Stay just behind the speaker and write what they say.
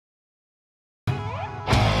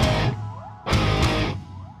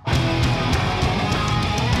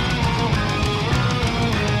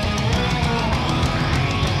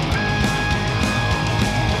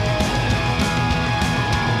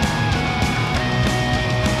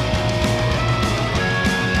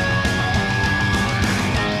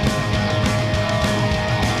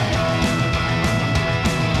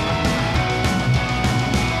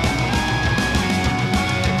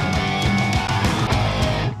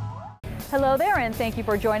Hello there, and thank you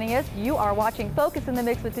for joining us. You are watching Focus in the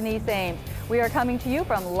Mix with Denise Ames. We are coming to you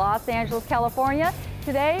from Los Angeles, California.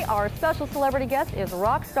 Today, our special celebrity guest is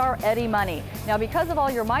rock star Eddie Money. Now, because of all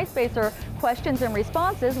your MySpacer questions and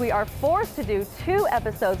responses, we are forced to do 2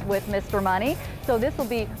 episodes with Mr. Money. So this will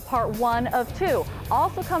be part 1 of 2.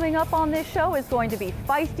 Also coming up on this show is going to be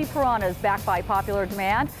Feisty Piranhas, backed by popular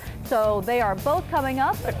demand. So they are both coming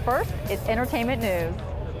up, but first, it's entertainment news.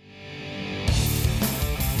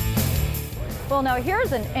 Well, now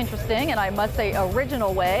here's an interesting and I must say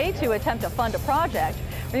original way to attempt to fund a project.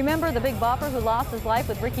 Remember the Big Bopper who lost his life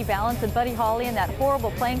with Ricky Valens and Buddy Holly in that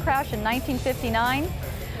horrible plane crash in 1959?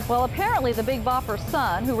 Well, apparently the Big Bopper's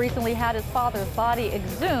son, who recently had his father's body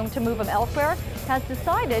exhumed to move him elsewhere, has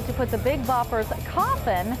decided to put the Big Bopper's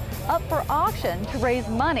coffin up for auction to raise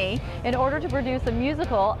money in order to produce a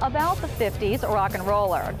musical about the 50s rock and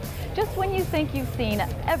roller. Just when you think you've seen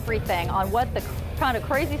everything on what the kind of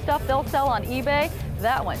crazy stuff they'll sell on eBay,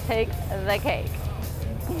 that one takes the cake.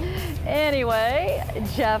 Anyway,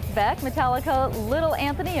 Jeff Beck, Metallica, Little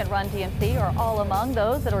Anthony, and Run DMC are all among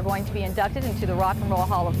those that are going to be inducted into the Rock and Roll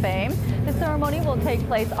Hall of Fame. The ceremony will take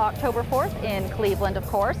place October 4th in Cleveland, of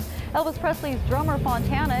course. Elvis Presley's drummer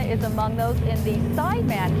Fontana is among those in the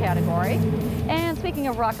sideman category. And speaking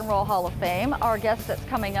of Rock and Roll Hall of Fame, our guest that's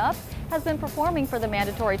coming up has been performing for the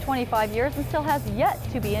mandatory 25 years and still has yet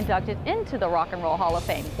to be inducted into the Rock and Roll Hall of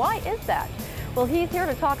Fame. Why is that? Well, he's here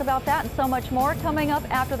to talk about that and so much more. Coming up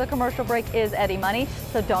after the commercial break is Eddie Money,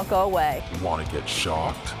 so don't go away. Want to get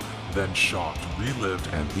shocked? Then Shocked, Relived,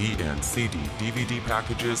 and the End CD, DVD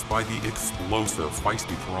packages by the explosive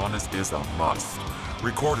Feisty Piranhas is a must.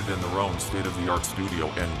 Recorded in their own state-of-the-art studio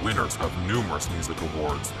and winners of numerous music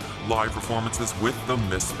awards. Live performances with the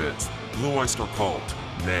Misfits, Blue Oyster Cult,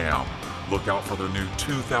 NAMM. Look out for their new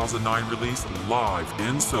 2009 release, Live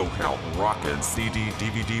in SoCal Rockin' CD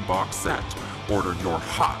DVD box set. Order your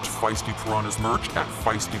hot Feisty Piranhas merch at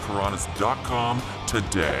feistypiranhas.com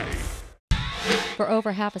today. For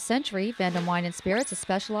over half a century, Vendome Wine & Spirits has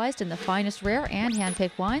specialized in the finest rare and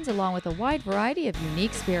hand-picked wines along with a wide variety of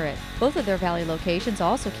unique spirit. Both of their Valley locations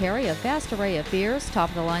also carry a vast array of beers,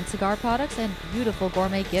 top-of-the-line cigar products, and beautiful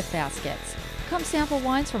gourmet gift baskets. Come sample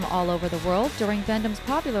wines from all over the world during Vendome's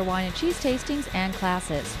popular wine and cheese tastings and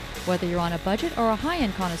classes. Whether you're on a budget or a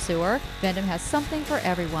high-end connoisseur, Vendome has something for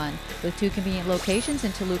everyone. With 2 convenient locations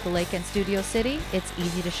in Toluca Lake and Studio City, it's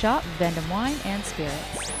easy to shop Vendome Wine &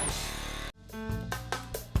 Spirits.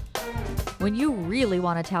 When you really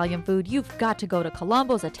want Italian food, you've got to go to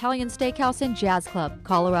Colombo's Italian Steakhouse and Jazz Club,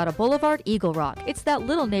 Colorado Boulevard, Eagle Rock. It's that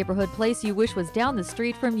little neighborhood place you wish was down the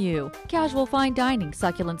street from you. Casual fine dining,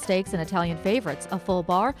 succulent steaks and Italian favorites, a full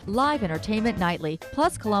bar, live entertainment nightly.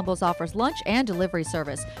 Plus, Colombo's offers lunch and delivery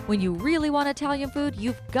service. When you really want Italian food,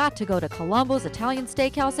 you've got to go to Colombo's Italian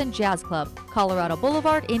Steakhouse and Jazz Club, Colorado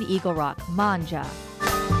Boulevard in Eagle Rock. Mangia.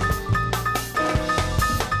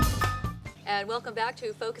 And welcome back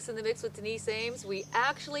to Focus in the Mix with Denise Ames. We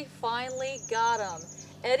actually finally got him.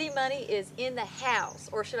 Eddie Money is in the house,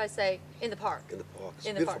 or should I say, in the park. In the park. It's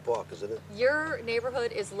a beautiful park, isn't it? Your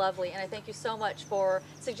neighborhood is lovely, and I thank you so much for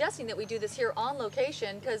suggesting that we do this here on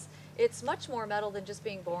location, because it's much more metal than just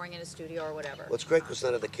being boring in a studio or whatever. Well, it's great because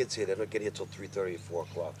none of the kids here, they don't get here till 3:30 or 4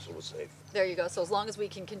 o'clock, so we're safe. There you go. So as long as we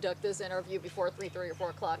can conduct this interview before 3:30 or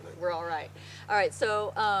 4 o'clock, we're all right. All right,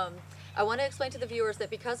 so I want to explain to the viewers that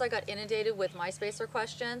because I got inundated with MySpacer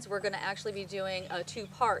questions, we're going to actually be doing a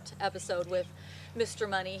 2-part episode with Mr.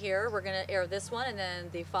 Money here. We're going to air this one, and then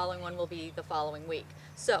the following one will be the following week.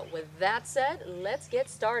 So with that said, let's get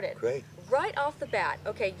started. Great. Right off the bat,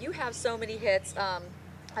 okay, you have so many hits.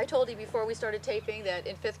 I told you before we started taping that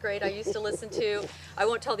in 5th grade I used to listen to, I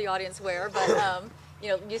won't tell the audience where, but you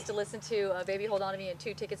know, used to listen to Baby Hold On To Me and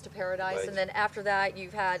 2 Tickets to Paradise. Right. And then after that,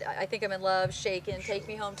 you've had I Think I'm in Love, Shakin, Take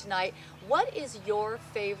Me Home Tonight. What is your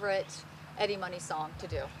favorite Eddie Money song to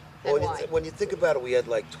do? And Well, why? when you think about it, we had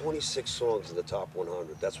like 26 songs in the top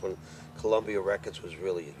 100. That's when Columbia Records was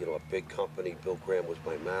really, you know, a big company. Bill Graham was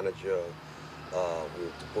my manager. We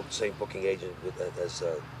were the same booking agent as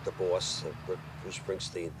the boss, Bruce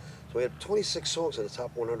Springsteen. So we had 26 songs in the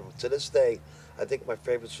top 100. To this day, I think my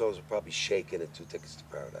favorite songs are probably Shakin' and 2 Tickets to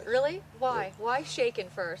Paradise. Really? Why? Yeah. Why Shakin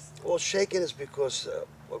first? Well, Shakin' is because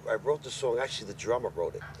I wrote the song, actually the drummer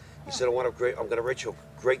wrote it. He said, I'm going to write you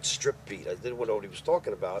a great strip beat. I didn't know what he was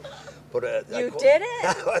talking about, but You didn't?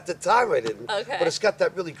 at the time I didn't. Okay. But it's got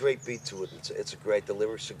that really great beat to it. It's a great. The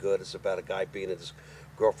lyrics are good. It's about a guy being in his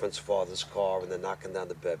girlfriend's father's car and then knocking down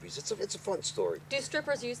the bevies. It's a fun story. Do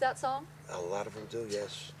strippers use that song? A lot of them do.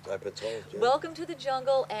 Yes, I've been told. Yeah. Welcome to the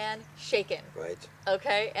Jungle and Shakin. Right.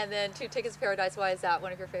 Okay, and then Two Tickets to Paradise. Why is that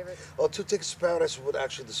one of your favorites? Oh, Two Tickets to Paradise was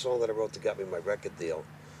actually the song that I wrote that got me my record deal.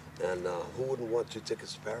 And who wouldn't want 2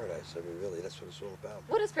 tickets to paradise? I mean, really, that's what it's all about.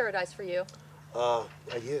 What is paradise for you? Right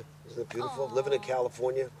here. Isn't it beautiful? Aww. Living in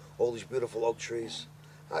California, all these beautiful oak trees.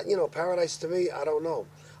 You know, paradise to me, I don't know.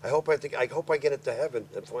 I hope I get it to heaven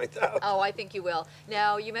and find out. Oh, I think you will.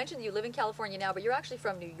 Now, you mentioned you live in California now, but you're actually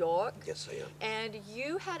from New York. Yes, I am. And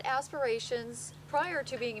you had aspirations prior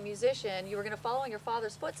to being a musician. You were going to follow in your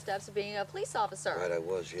father's footsteps of being a police officer. Right, I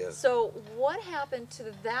was, yeah. So what happened to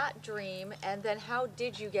that dream, and then how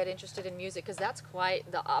did you get interested in music? Because that's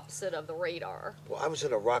quite the opposite of the radar. Well, I was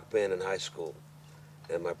in a rock band in high school,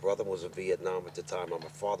 and my brother was in Vietnam at the time, and my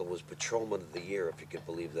father was Patrolman of the Year, if you could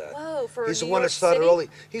believe that. Whoa, for he's the New one York that started City? all the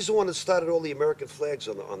He's the one that started all the American flags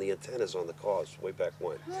on the antennas on the cars way back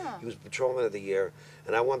when. Huh. He was Patrolman of the Year,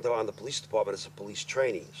 and I went on the police department as a police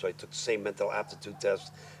trainee, so I took the same mental aptitude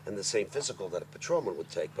test and the same physical that a patrolman would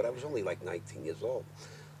take, but I was only like 19 years old.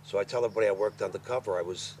 So I tell everybody I worked undercover. I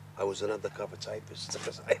was an undercover typist.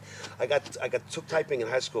 I took typing in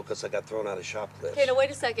high school because I got thrown out of shop class. Okay, now wait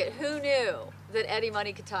a second. Who knew that Eddie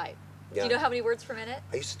Money could type? Yeah. Do you know how many words per minute?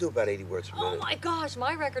 I used to do about 80 words per Oh minute. my gosh,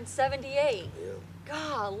 my record's 78. Yeah.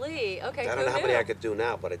 Golly. Okay, I don't know how many I could do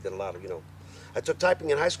now, but I did a lot of, I took typing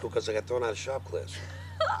in high school because I got thrown out of shop class.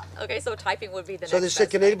 Okay, so typing would be the So next they said,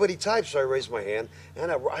 best can thing. anybody type? So I raised my hand,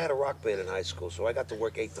 and I had a rock band in high school, so I got to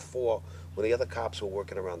work 8 to 4 when the other cops were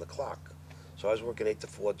working around the clock. So I was working 8 to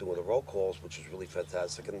 4 doing the roll calls, which was really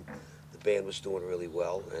fantastic, and the band was doing really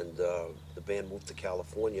well, and the band moved to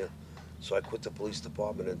California, so I quit the police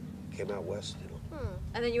department and came out west,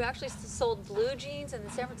 And then you actually sold blue jeans in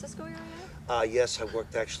the San Francisco area? Yes, I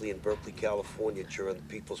worked actually in Berkeley, California during the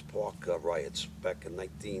People's Park riots back in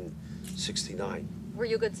 1969. Were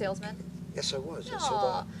you a good salesman? Yes, I was. I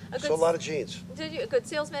Aw, sold a lot of jeans. Did you? A good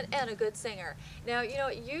salesman and a good singer. Now,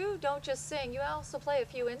 you don't just sing, you also play a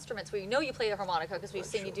few instruments. We know you play the harmonica because we've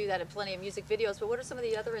seen you do that in plenty of music videos, but what are some of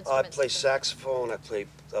the other I instruments? play saxophone, I play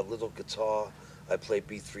a little guitar, I play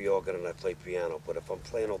B3 organ, and I play piano. But if I'm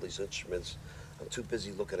playing all these instruments, I'm too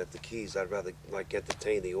busy looking at the keys. I'd rather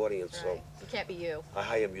entertain the audience. Right. So You can't be you. I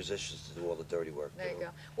hire musicians to do all the dirty work. There you go.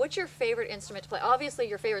 What's your favorite instrument to play? Obviously,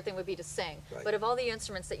 your favorite thing would be to sing. Right. But of all the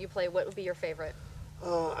instruments that you play, what would be your favorite?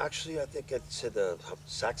 Actually, I think I'd say the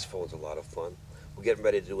saxophone's a lot of fun. We're getting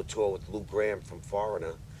ready to do a tour with Lou Graham from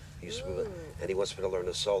Foreigner. He used to be, and he wants me to learn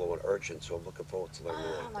the solo on Urgent, so I'm looking forward to learning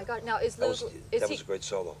Oh that. my God! Now is That Lou? was a great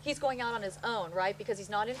solo. He's going out on his own, right? Because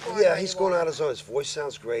he's not in Foreigner Yeah, he's anymore. going out his own. His voice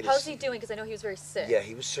sounds great. How's he doing? Because I know he was very sick. Yeah,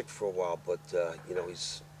 he was sick for a while, but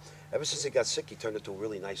he's ever since he got sick, he turned into a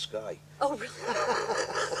really nice guy. Oh,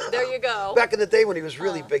 really? There you go. Back in the day when he was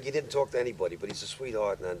really big, he didn't talk to anybody, but he's a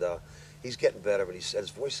sweetheart, and he's getting better. And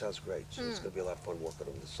his voice sounds great, so it's going to be a lot of fun working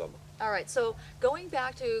with him this summer. All right. So going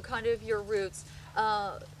back to kind of your roots.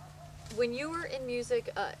 When you were in music,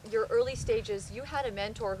 your early stages, you had a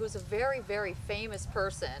mentor who's a very, very famous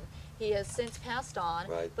person. He has since passed on.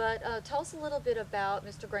 Right. But tell us a little bit about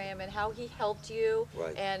Mr. Graham and how he helped you,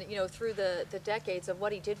 Right. and through the decades of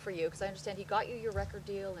what he did for you. Because I understand he got you your record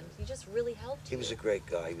deal, and he just really helped you. He was a great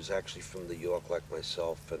guy. He was actually from New York, like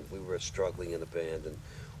myself, and we were struggling in a band, and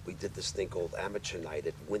we did this thing called Amateur Night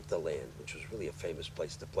at Winterland, which was really a famous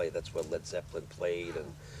place to play. That's where Led Zeppelin played,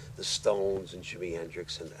 and the Stones and Jimi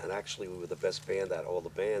Hendrix, and actually we were the best band out of all the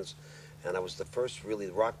bands. And I was the first really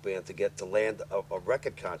rock band to get to land a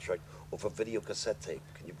record contract off a video cassette tape.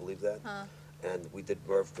 Can you believe that? Huh. And we did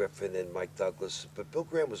Merv Griffin and Mike Douglas. But Bill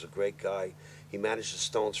Graham was a great guy. He managed the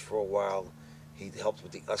Stones for a while. He helped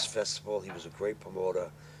with the US Festival. He was a great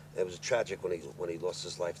promoter. It was tragic when he lost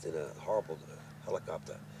his life in a horrible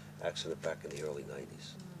helicopter accident back in the early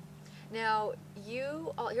 90s. Now,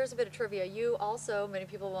 here's a bit of trivia. You also, many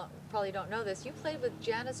people probably don't know this, you played with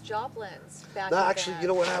Janis Joplin's back No, in actually, band. you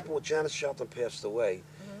know what happened when Janis Joplin passed away,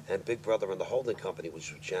 and Big Brother and the holding company,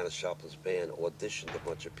 which was Janis Joplin's band, auditioned a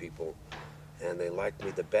bunch of people, and they liked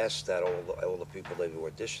me the best out of all the people they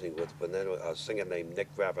were auditioning with. But then a singer named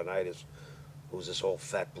Nick Ravenitis, who was this old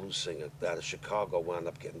fat blues singer out of Chicago, wound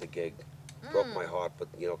up getting the gig. Broke my heart, but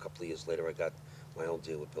a couple of years later, I got my own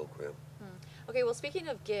deal with Bill Graham. Okay, well, speaking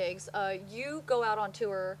of gigs, you go out on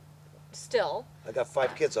tour still. I got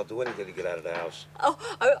 5 kids. I'll do anything to get out of the house. Oh,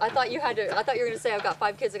 I thought you had to. I thought you were going to say I've got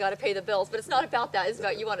 5 kids. I got to pay the bills, but it's not about that. It's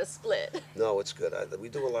about you want to split. No, it's good. We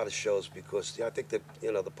do a lot of shows because I think that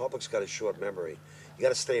the public's got a short memory. You got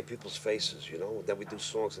to stay in people's faces, Then we do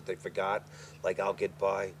songs that they forgot, like "I'll Get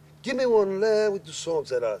By." Give me one leg. We do songs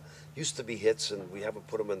that used to be hits, and we haven't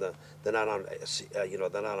put them in the. They're not on.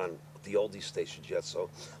 They're not on the oldies stations yet. So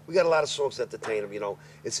we got a lot of songs to entertain them.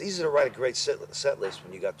 It's easy to write a great set list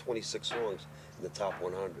when you got 26 songs in the top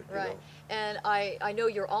 100. Right. And I know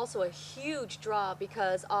you're also a huge draw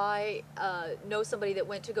because I know somebody that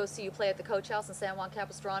went to go see you play at the Coach House in San Juan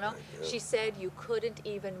Capistrano. Yeah. She said you couldn't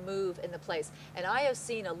even move in the place. And I have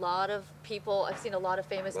seen a lot of people, I've seen a lot of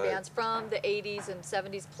famous bands from the 80s and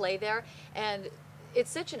 70s play there. And it's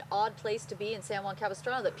such an odd place to be in San Juan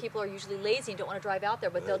Capistrano that people are usually lazy and don't want to drive out there,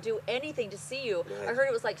 but they'll do anything to see you. I heard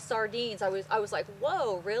it was like sardines. I was like,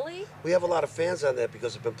 whoa, really? We have a lot of fans on there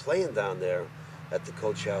because they've been playing down there at the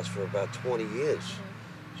Coach House for about 20 years.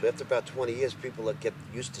 So after about 20 years, people that get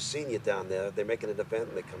used to seeing you down there, they're making an event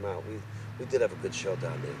and they come out. We did have a good show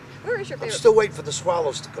down there. Where is your favorite? I'm still waiting for the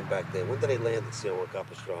Swallows to come back there. When do they land at San Juan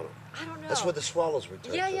Capistrano? I don't know. That's where the Swallows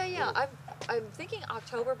return. Yeah. I'm thinking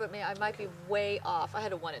October, but I might be way off. I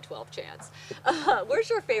had a 1 in 12 chance. Where's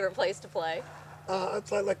your favorite place to play? I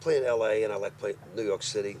like playing LA, and I like playing New York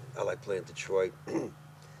City. I like playing Detroit,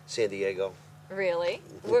 San Diego. Really?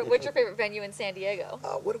 What's your favorite venue in San Diego?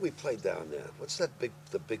 What did we play down there? What's the big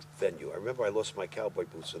venue? I remember I lost my cowboy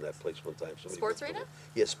boots in that place one time. Sports Arena?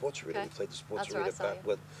 Yeah, Sports Arena. Okay. We played the Sports That's where Arena back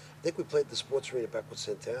with. I think we played the Sports Arena back with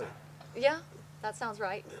Santana. Yeah. That sounds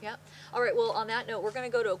right. Yeah. All right. Well, on that note, we're going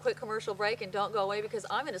to go to a quick commercial break, and don't go away because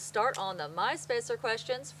I'm going to start on the MySpacer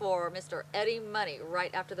questions for Mr. Eddie Money right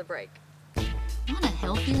after the break. Want a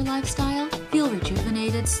healthier lifestyle? Feel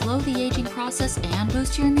rejuvenated, slow the aging process, and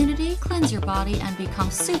boost your immunity? Cleanse your body and become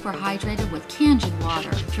super hydrated with Kangen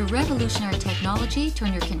water. Through revolutionary technology,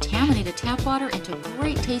 turn your contaminated tap water into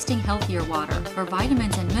great tasting, healthier water, where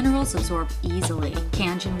vitamins and minerals absorb easily.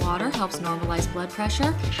 Kangen water helps normalize blood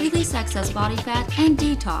pressure, release excess body fat, and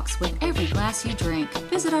detox with every glass you drink.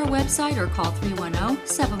 Visit our website or call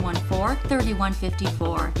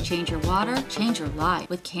 310-714-3154. Change your water, change your life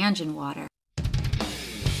with Kangen water.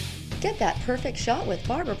 Get that perfect shot with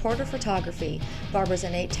Barbara Porter Photography. Barbara's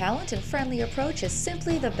innate talent and friendly approach is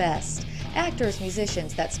simply the best. Actors,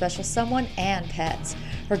 musicians, that special someone, and pets.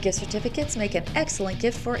 Her gift certificates make an excellent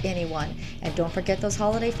gift for anyone. And don't forget those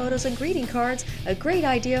holiday photos and greeting cards, a great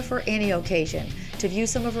idea for any occasion. To view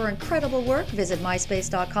some of her incredible work, visit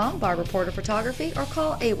myspace.com, Barbara Porter Photography, or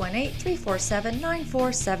call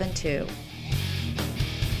 818-347-9472.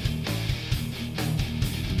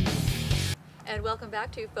 And welcome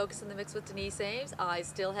back to Focus in the Mix with Denise Ames. I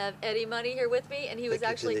still have Eddie Money here with me, and he was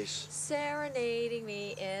actually serenading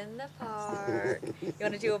me in the park. You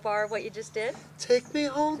want to do a bar of what you just did? Take me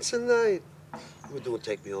home tonight. We were doing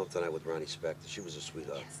Take Me Home Tonight with Ronnie Spector. She was a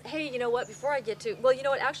sweetheart. Yes. Hey, you know what? Before I get to, well, you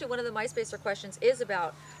know what? Actually, one of the MySpacer questions is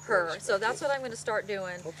about her. So that's what I'm going to start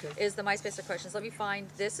doing, is the MySpacer questions. Let me find,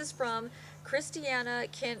 this is from Christiana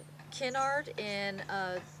Kinnard in,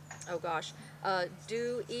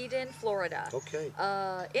 Eden, Florida. Okay.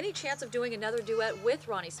 Any chance of doing another duet with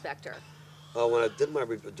Ronnie Spector? When I did my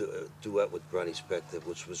duet with Ronnie Spector,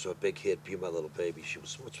 which was a big hit, Be My Little Baby, she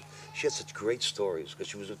had such great stories because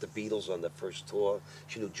she was with the Beatles on their first tour.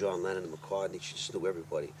 She knew John Lennon and McCartney. She just knew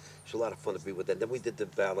everybody. It was a lot of fun to be with them. Then we did the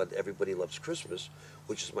ballad Everybody Loves Christmas,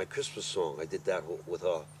 which is my Christmas song. I did that with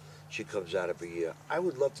her. She comes out every year. I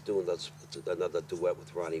would love to do another duet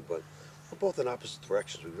with Ronnie, but we're both in opposite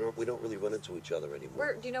directions. We don't really run into each other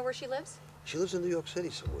anymore. Do you know where she lives? She lives in New York City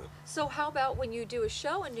somewhere. So how about when you do a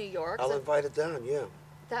show in New York? I'll invite her down, yeah.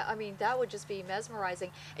 That would just be mesmerizing.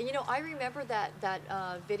 And you know, I remember that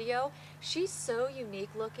video. She's so unique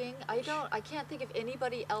looking. I can't think of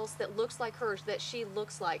anybody else that looks like her that she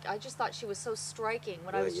looks like. I just thought she was so striking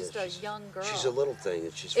when I was just a young girl. She's a little thing.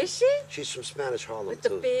 And is she? She's from Spanish Harlem with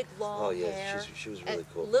too. The big long hair. Oh yeah, she was really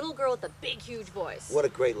cool. Little girl with the big huge voice. What a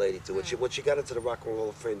great lady too. When she got into the Rock and Roll Hall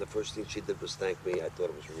of Fame, the first thing she did was thank me. I thought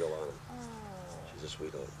it was a real honor. A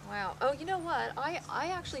sweetheart. Wow. Oh, you know what? I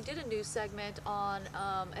actually did a news segment on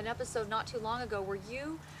an episode not too long ago where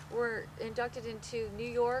you were inducted into New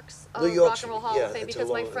York's Rock and Roll Hall of Fame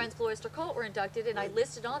because my friends Blue Oyster Cult were inducted, and I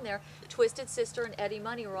listed on there Twisted Sister and Eddie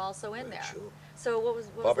Money were also in there. Sure. So what was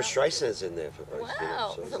Barbra Streisand's in there.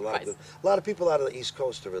 Wow. So there's a lot of people out of the East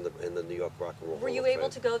Coast are in the New York Rock and Roll Hall of Fame. Were you able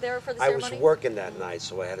to go there for the ceremony? ceremony? I was working that night,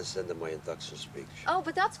 so I had to send them my induction speech. Oh,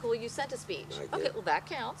 but that's cool. You sent a speech. Okay, well that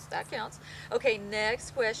counts. That counts. Okay,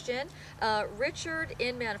 next question. Richard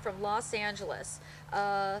Inman from Los Angeles.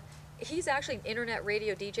 He's actually an internet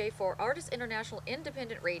radio DJ for Artists International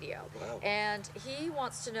Independent Radio. Wow. And he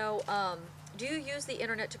wants to know, do you use the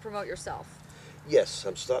internet to promote yourself? Yes,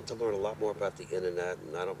 I'm starting to learn a lot more about the internet,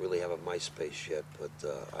 and I don't really have a MySpace yet, but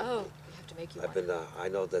Oh, we have to make you I've one. been. I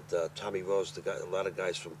know that Tommy Rose, a lot of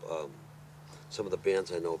guys from some of the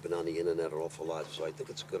bands I know have been on the internet an awful lot, so I think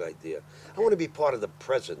it's a good idea. I want to be part of the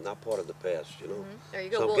present, not part of the past, you know? There you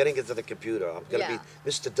go. So Well, I'm getting into the computer. I'm going to Yeah. be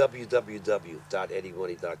Mr.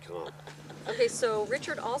 www.eddiemoney.com. Okay, so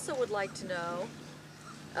Richard also would like to know,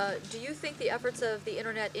 do you think the efforts of the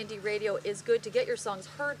internet indie radio is good to get your songs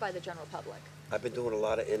heard by the general public? I've been doing a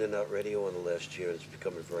lot of internet radio in the last year, and it's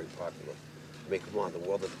becoming very popular. I mean, come on, the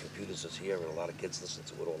world of the computers is here, and a lot of kids listen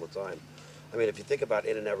to it all the time. I mean, if you think about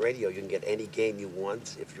internet radio, you can get any game you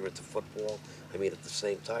want if you're into football. I mean, at the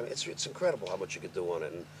same time, it's incredible how much you can do on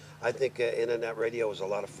it. And I think internet radio is a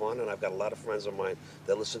lot of fun, and I've got a lot of friends of mine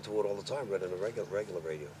that listen to it all the time, right on the regular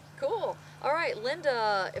radio. Cool. All right,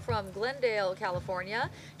 Linda from Glendale, California.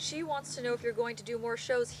 She wants to know if you're going to do more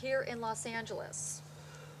shows here in Los Angeles.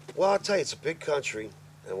 Well, I'll tell you, it's a big country,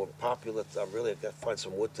 and we're popular. I've got to find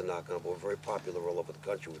some wood to knock on, but we're very popular all over the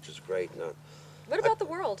country, which is great. And, What about the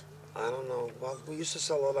world? I don't know. Well, we used to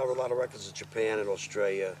sell a lot of records in Japan and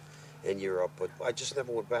Australia and Europe, but I just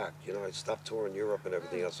never went back. You know, I stopped touring Europe and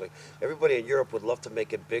everything else. Like, everybody in Europe would love to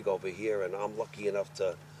make it big over here, and I'm lucky enough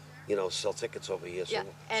to, you know, sell tickets over here. So, Yeah,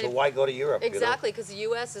 and so why go to Europe? Exactly, because the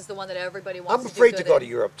U.S. is the one that everybody You know? wants I'm to afraid do to good go in. to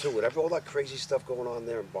Europe too, with all that crazy stuff going on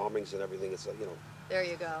there and bombings and everything. It's you know. There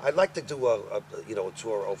you go. I'd like to do a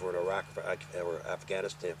tour over in Iraq or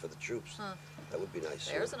Afghanistan for the troops. Huh. That would be nice.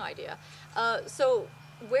 There's an idea. So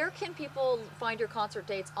where can people find your concert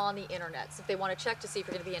dates on the internet if they want to check to see if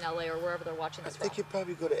you're going to be in LA or wherever they're watching I this think from? you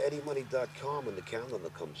probably go to eddiemoney.com and the calendar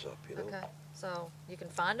comes up, you know. Okay, so you can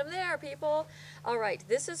find them there, people. All right,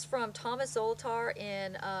 this is from Thomas Zoltar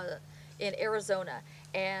in Arizona,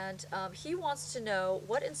 and he wants to know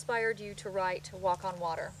what inspired you to write Walk on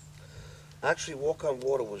Water. Actually, Walk on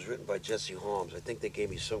Water was written by Jesse Holmes. I think they gave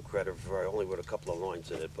me some credit for it. I only wrote a couple of lines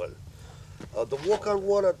in it, but the Walk on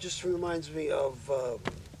Water just reminds me of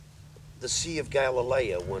the Sea of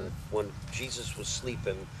Galilee when Jesus was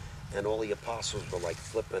sleeping and all the apostles were like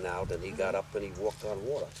flipping out, and he got up and he walked on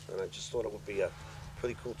water. And I just thought it would be a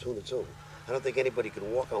pretty cool tune to tune. I don't think anybody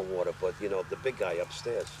can walk on water, but you know, the big guy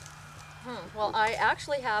upstairs. Well, I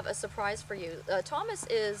actually have a surprise for you. Thomas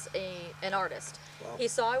is an artist. Wow. He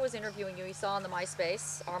saw I was interviewing you. He saw on the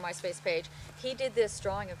our MySpace page. He did this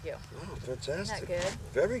drawing of you. Oh, fantastic. Isn't that good?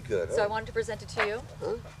 Very good. So I wanted to present it to you.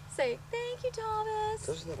 Huh? Say, thank you, Thomas.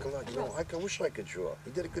 Doesn't look a lot. You know, I wish I could draw.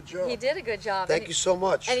 He did a good job. He did a good job. Thank you so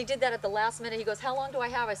much. And he did that at the last minute. He goes, how long do I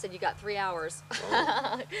have? I said, you got 3 hours.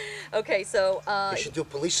 Oh. Okay, so... You should do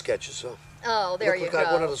police sketches, huh? Oh, there you Look,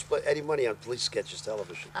 I wanted go. to split Eddie Money on police sketches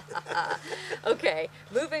television. Okay,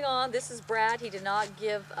 moving on. This is Brad. He did not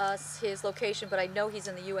give us his location, but I know he's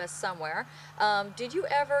in the U.S. somewhere. Did you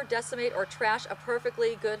ever decimate or trash a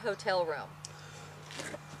perfectly good hotel room?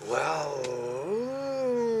 Well,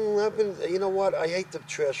 you know what? I hate the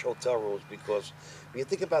trash hotel rooms because when you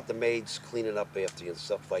think about the maids cleaning up after you and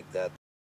stuff like that,